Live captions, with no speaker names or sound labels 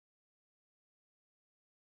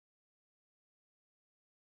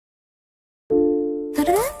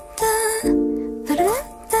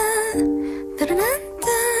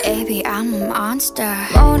monster.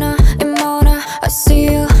 Mona and Mona, I see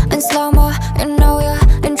you in slow-mo. You know you're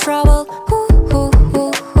in trouble.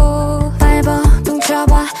 밟아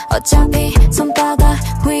뭉쳐봐 어차피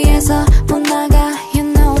손바닥 위에서 못 나가. You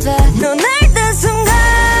know that. 넌 날 뜬 순간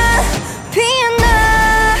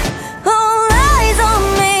피어나. All eyes on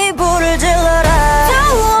me. 불을 질러라. Do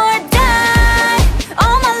or die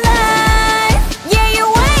all my life. Yeah, you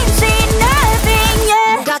ain't seen nothing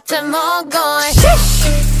yet. got them all going. Sheesh,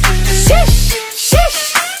 sheesh,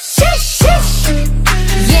 sheesh, sheesh, sheesh.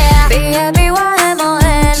 Yeah, BABYMON.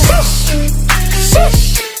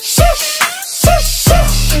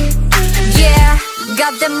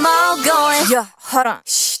 Got them all going. Yeah, hold on.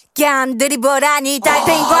 안 드리블하니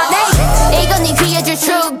달팽이과 내 이건 네 귀에 줄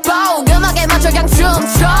축복. 음악에 맞춰 그냥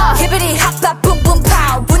춤춰. 히브리 핫팝 뿜뿜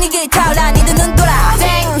파우. 분위기 타올라 니들 눈 돌아.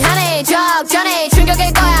 땡하네 적잖네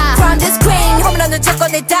충격일 거야. From the screen 홈런을 쳤고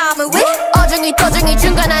내 다음을 위 어중이 to중이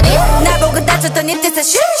중간하니. 날 보고 다쳤던 이 뜻은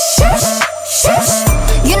Sheesh, sheesh, sheesh.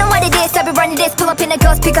 You know what it is, I've been running this. Pull up in a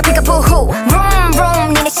ghost, pick up, boo-hoo. Vroom,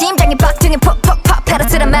 vroom, 니네 심장이 박등에 pop, pop, pop. Pedal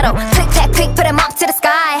to the metal, click, clack, click, put 'em up to the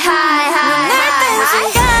sky, high, high. 날 뜬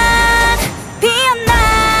순간 피어나.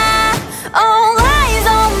 All eyes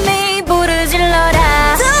on me, 불을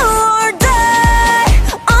질러라. Do or die,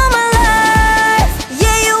 all my life.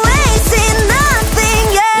 Yeah, you ain't seen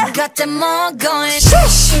nothing yet. Got them all going.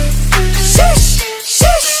 Sheesh, sheesh,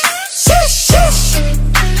 sheesh, sheesh, sheesh.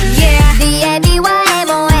 Yeah,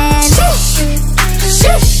 BABYMON. Sheesh,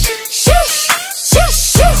 sheesh, sheesh, sheesh,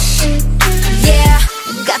 sheesh. Yeah,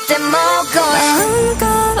 got them all going. 마음껏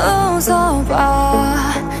웃어봐.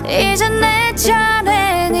 이제 내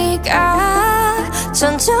차례니까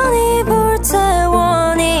천천히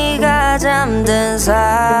불태워 네가 잠든 사이.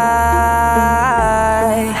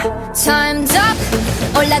 Time's up.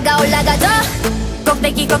 올라가 올라가 더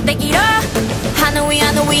꼭대기 꼭대기로 하늘 위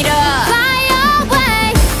하늘 위로.